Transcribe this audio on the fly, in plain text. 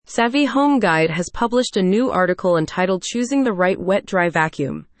Savvy Home Guide has published a new article entitled Choosing the Right Wet-Dry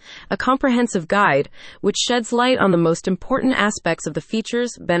Vacuum, a comprehensive guide which sheds light on the most important aspects of the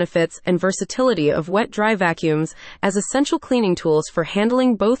features, benefits, and versatility of wet-dry vacuums as essential cleaning tools for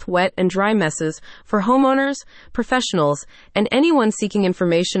handling both wet and dry messes for homeowners, professionals, and anyone seeking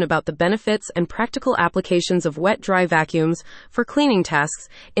information about the benefits and practical applications of wet-dry vacuums for cleaning tasks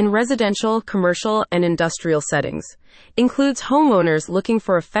in residential, commercial, and industrial settings. Includes homeowners looking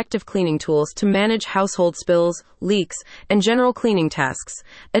for effective cleaning tools to manage household spills, leaks, and general cleaning tasks.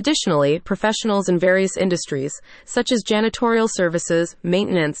 Additionally, professionals in various industries, such as janitorial services,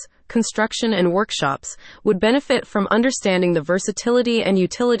 maintenance, construction, and workshops, would benefit from understanding the versatility and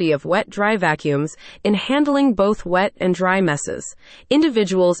utility of wet-dry vacuums in handling both wet and dry messes.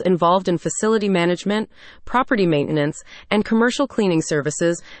 Individuals involved in facility management, property maintenance, and commercial cleaning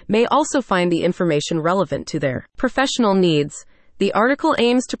services may also find the information relevant to their professional needs. The article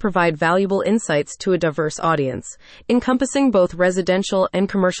aims to provide valuable insights to a diverse audience, encompassing both residential and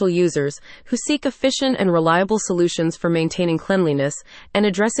commercial users who seek efficient and reliable solutions for maintaining cleanliness and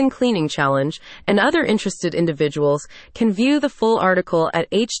addressing cleaning challenge, and other interested individuals can view the full article at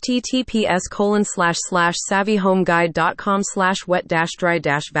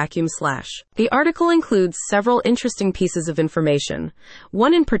https://savvyhomeguide.com/wet-dry-vacuum/. The article includes several interesting pieces of information.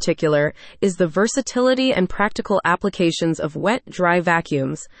 One in particular is the versatility and practical applications of wet-dry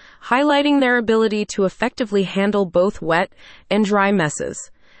vacuums, highlighting their ability to effectively handle both wet and dry messes.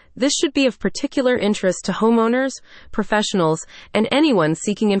 This should be of particular interest to homeowners, professionals, and anyone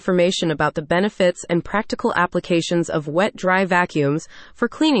seeking information about the benefits and practical applications of wet-dry vacuums for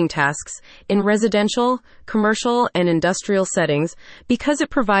cleaning tasks in residential, commercial, and industrial settings, because it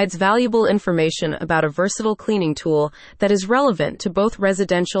provides valuable information about a versatile cleaning tool that is relevant to both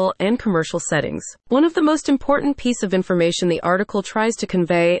residential and commercial settings. One of the most important pieces of information the article tries to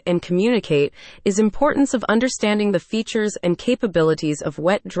convey and communicate is the importance of understanding the features and capabilities of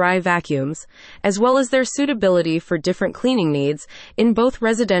wet-dry vacuums, as well as their suitability for different cleaning needs in both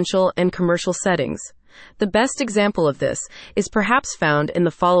residential and commercial settings. The best example of this is perhaps found in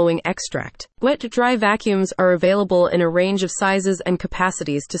the following extract. Wet-dry vacuums are available in a range of sizes and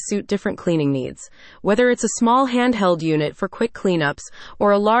capacities to suit different cleaning needs. Whether it's a small handheld unit for quick cleanups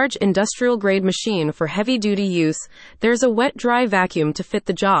or a large industrial-grade machine for heavy-duty use, there's a wet-dry vacuum to fit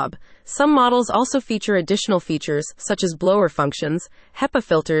the job. Some models also feature additional features such as blower functions, HEPA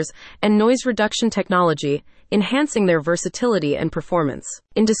filters, and noise reduction technology, enhancing their versatility and performance.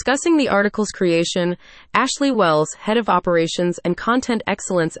 In discussing the article's creation, Ashley Wells, Head of Operations and Content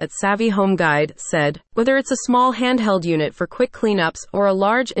Excellence at Savvy Home Guide, said, "Whether it's a small handheld unit for quick cleanups or a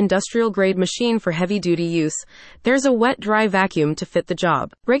large industrial-grade machine for heavy-duty use, there's a wet-dry vacuum to fit the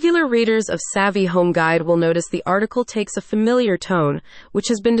job." Regular readers of Savvy Home Guide will notice the article takes a familiar tone, which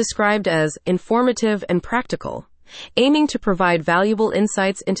has been described as informative and practical, aiming to provide valuable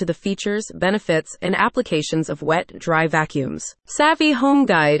insights into the features, benefits, and applications of wet-dry vacuums. Savvy Home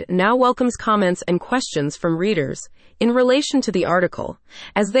Guide now welcomes comments and questions from readers in relation to the article,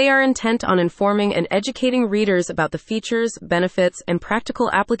 as they are intent on informing and educating readers about the features, benefits, and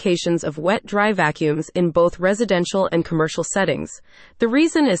practical applications of wet-dry vacuums in both residential and commercial settings. The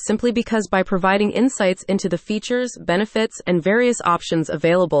reason is simply because by providing insights into the features, benefits, and various options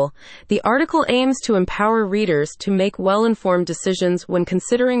available, the article aims to empower readers to make well-informed decisions when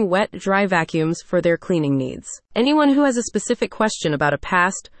considering wet-dry vacuums for their cleaning needs. Anyone who has a specific question about a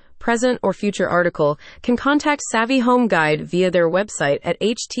past, present, or future article can contact Savvy Home Guide via their website at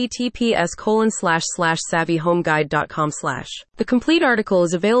https://savvyhomeguide.com/. The complete article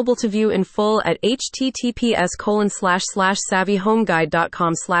is available to view in full at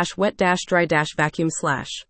https://savvyhomeguide.com/wet-dry-vacuum/.